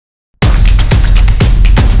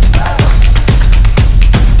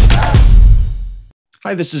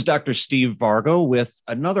Hi, this is Dr. Steve Vargo with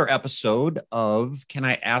another episode of Can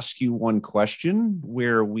I Ask You One Question,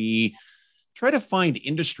 where we try to find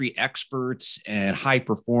industry experts and high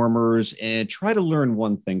performers and try to learn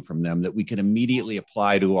one thing from them that we can immediately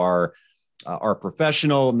apply to our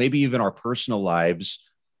professional, maybe even our personal lives.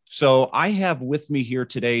 So I have with me here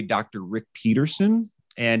today Dr. Rick Peterson,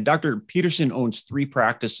 and Dr. Peterson owns 3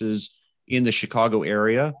 practices in the Chicago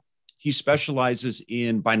area. He specializes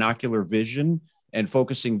in binocular vision and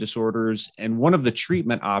focusing disorders. And one of the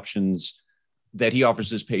treatment options that he offers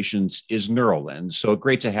his patients is NeuroLens. So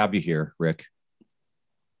great to have you here, Rick.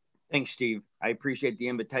 Thanks, Steve. I appreciate the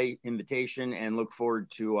invitation and look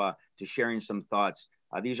forward to sharing some thoughts.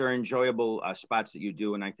 These are enjoyable spots that you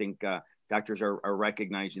do, and I think doctors are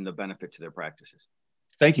recognizing the benefit to their practices.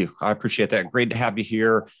 Thank you. I appreciate that. Great to have you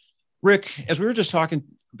here. Rick, as we were just talking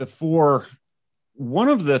before, one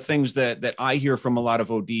of the things that I hear from a lot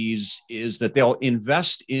of ODs is that they'll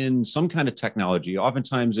invest in some kind of technology.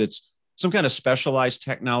 Oftentimes it's some kind of specialized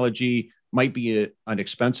technology, might be an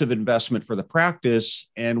expensive investment for the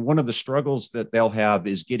practice. And one of the struggles that they'll have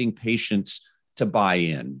is getting patients to buy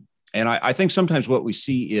in. And I think sometimes what we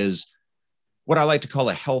see is what I like to call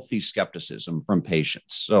a healthy skepticism from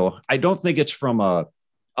patients. So I don't think it's from a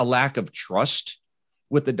lack of trust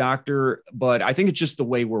with the doctor, but I think it's just the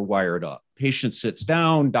way we're wired up. Patient sits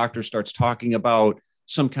down, doctor starts talking about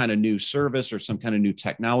some kind of new service or some kind of new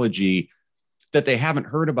technology that they haven't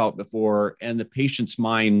heard about before. And the patient's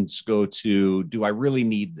minds go to, do I really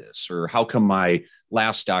need this? Or how come my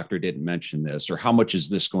last doctor didn't mention this? Or how much is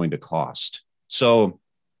this going to cost? So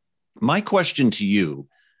my question to you,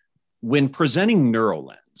 when presenting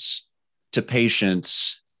NeuroLens to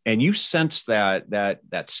patients and you sense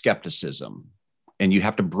that skepticism, and you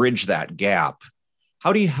have to bridge that gap,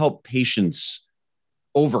 how do you help patients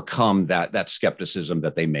overcome that skepticism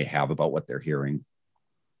that they may have about what they're hearing?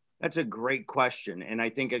 That's a great question. And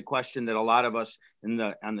I think a question that a lot of us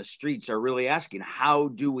on the streets are really asking: how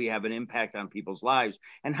do we have an impact on people's lives?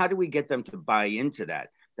 And how do we get them to buy into that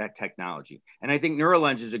technology? And I think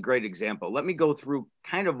NeuroLens is a great example. Let me go through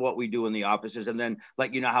kind of what we do in the offices and then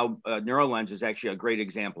let you know how NeuroLens is actually a great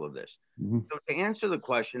example of this. Mm-hmm. So to answer the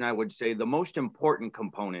question, I would say the most important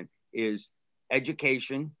component is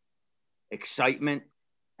education, excitement,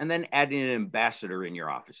 and then adding an ambassador in your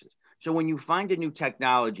offices. So when you find a new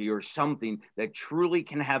technology or something that truly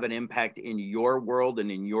can have an impact in your world and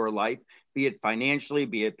in your life, be it financially,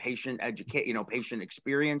 be it patient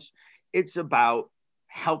experience, it's about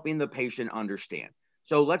helping the patient understand.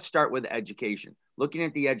 So let's start with education. Looking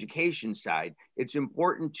at the education side, it's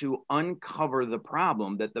important to uncover the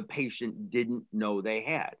problem that the patient didn't know they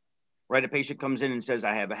had, right? A patient comes in and says,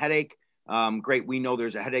 I have a headache. Great, we know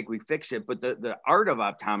there's a headache, we fix it. But the art of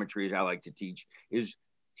optometry, as I like to teach, is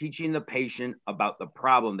teaching the patient about the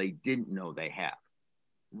problem they didn't know they have.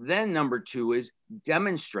 Then number 2 is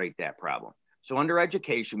demonstrate that problem. So under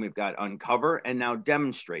education, we've got uncover and now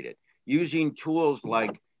demonstrate it, using tools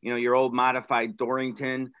like, your old modified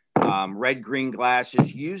Dorrington, red-green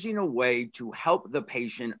glasses, using a way to help the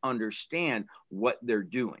patient understand what they're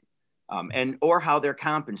doing or how they're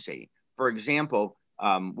compensating. For example,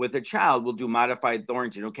 with a child, we'll do modified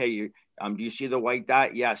Dorrington. Okay, do you see the white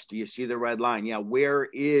dot? Yes. Do you see the red line? Yeah. Where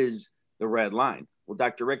is the red line? Well,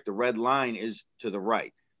 Dr. Rick, the red line is to the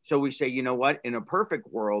right. So we say, you know what? In a perfect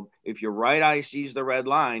world, if your right eye sees the red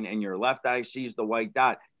line and your left eye sees the white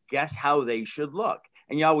dot, guess how they should look?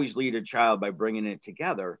 And you always lead a child by bringing it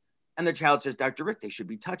together. And the child says, Dr. Rick, they should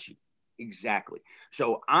be touchy. Exactly.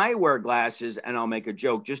 So I wear glasses and I'll make a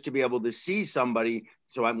joke just to be able to see somebody.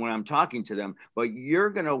 So when I'm talking to them, but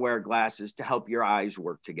you're going to wear glasses to help your eyes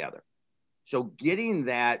work together. So getting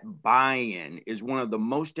that buy-in is one of the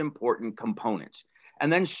most important components.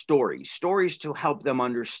 And then stories to help them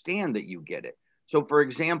understand that you get it. So for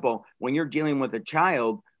example, when you're dealing with a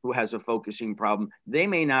child who has a focusing problem, they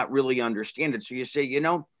may not really understand it. So you say,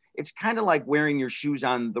 it's kind of like wearing your shoes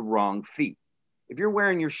on the wrong feet. If you're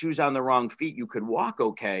wearing your shoes on the wrong feet, you could walk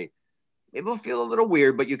okay. It will feel a little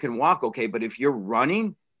weird, but you can walk okay. But if you're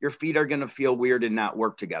running, your feet are going to feel weird and not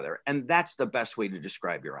work together. And that's the best way to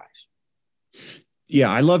describe your eyes. Yeah,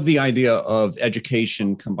 I love the idea of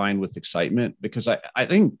education combined with excitement, because I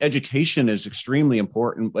think education is extremely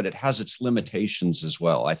important, but it has its limitations as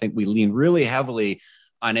well. I think we lean really heavily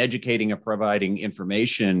on educating and providing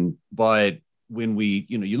information, but when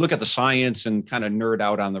you look at the science and kind of nerd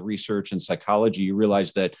out on the research and psychology, you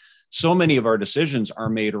realize that so many of our decisions are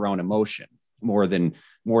made around emotion more than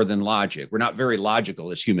logic. We're not very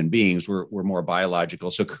logical as human beings. We're more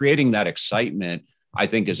biological. So creating that excitement, I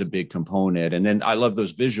think, is a big component. And then I love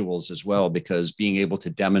those visuals as well, because being able to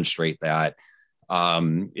demonstrate that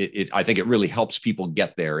I think it really helps people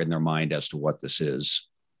get there in their mind as to what this is.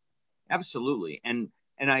 Absolutely. And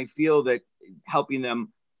I feel that helping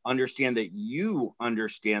them understand that you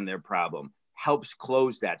understand their problem helps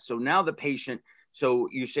close that. So now the patient, so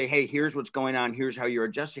you say, hey, here's what's going on. Here's how you're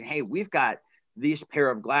adjusting. Hey, we've got this pair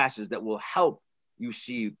of glasses that will help you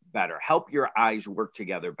see better, help your eyes work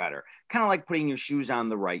together better, kind of like putting your shoes on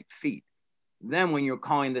the right feet. Then when you're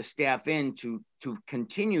calling the staff in to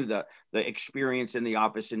continue the experience in the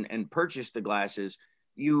office and purchase the glasses,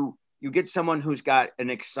 you get someone who's got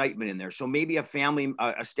an excitement in there. So maybe a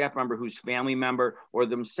staff member whose family member or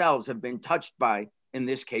themselves have been touched by, in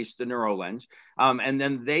this case, the NeuroLens, and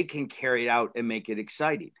then they can carry it out and make it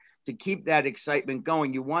exciting. To keep that excitement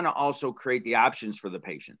going, you want to also create the options for the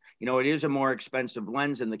patient. You know, it is a more expensive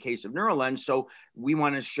lens in the case of NeuroLens. So we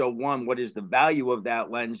want to show, one, what is the value of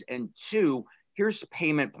that lens? And two, here's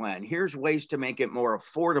payment plan. Here's ways to make it more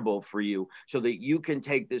affordable for you so that you can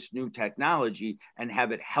take this new technology and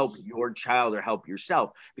have it help your child or help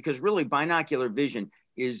yourself. Because really, binocular vision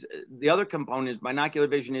is the other component. Is binocular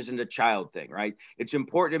vision isn't a child thing, right? It's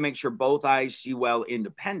important to make sure both eyes see well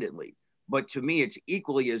independently. But to me, it's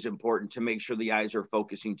equally as important to make sure the eyes are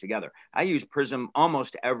focusing together. I use Prism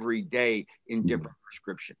almost every day in different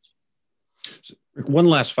prescriptions. So one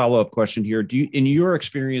last follow-up question here. Do you, in your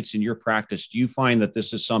experience, in your practice, do you find that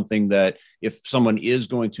this is something that if someone is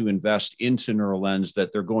going to invest into NeuroLens,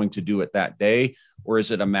 that they're going to do it that day? Or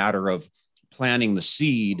is it a matter of planting the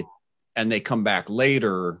seed and they come back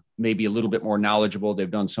later, maybe a little bit more knowledgeable, they've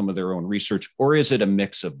done some of their own research? Or is it a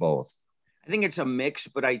mix of both? I think it's a mix,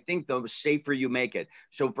 but I think the safer you make it.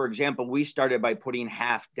 So for example, we started by putting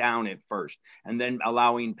half down at first and then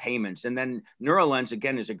allowing payments. And then NeuroLens,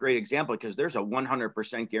 again, is a great example because there's a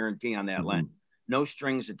 100% guarantee on that lens, no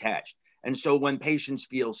strings attached. And so when patients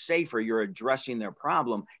feel safer, you're addressing their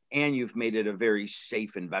problem and you've made it a very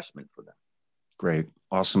safe investment for them. Great.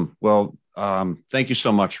 Awesome. Well, thank you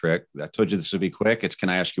so much, Rick. I told you this would be quick. Can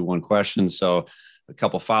I ask you one question? So a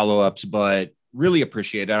couple follow-ups, but really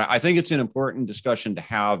appreciate it. I think it's an important discussion to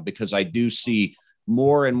have because I do see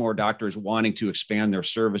more and more doctors wanting to expand their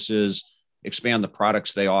services, expand the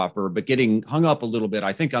products they offer, but getting hung up a little bit,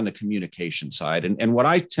 I think, on the communication side. And what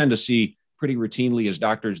I tend to see pretty routinely is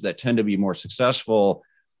doctors that tend to be more successful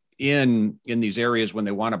in these areas when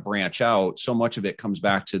they want to branch out. So much of it comes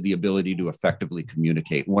back to the ability to effectively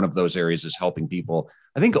communicate. One of those areas is helping people,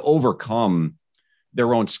 I think, overcome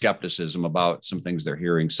their own skepticism about some things they're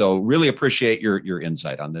hearing. So really appreciate your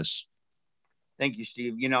insight on this. Thank you,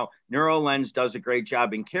 Steve. You know, NeuroLens does a great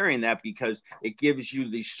job in carrying that because it gives you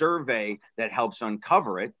the survey that helps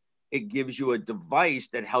uncover it. It gives you a device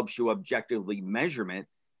that helps you objectively measure it.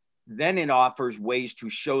 Then it offers ways to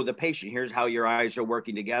show the patient, here's how your eyes are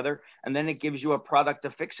working together. And then it gives you a product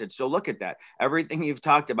to fix it. So look at that. Everything you've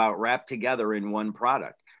talked about wrapped together in one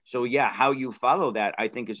product. So yeah, how you follow that, I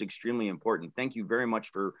think, is extremely important. Thank you very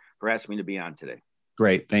much for asking me to be on today.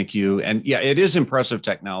 Great. Thank you. And yeah, it is impressive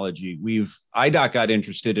technology. IDOC got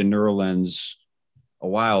interested in NeuroLens a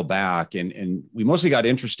while back, and we mostly got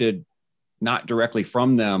interested not directly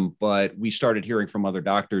from them, but we started hearing from other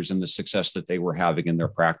doctors and the success that they were having in their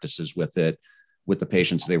practices with it, with the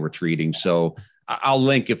patients they were treating. So I'll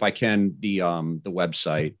link, if I can, the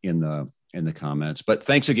website in the comments. But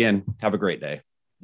thanks again. Have a great day.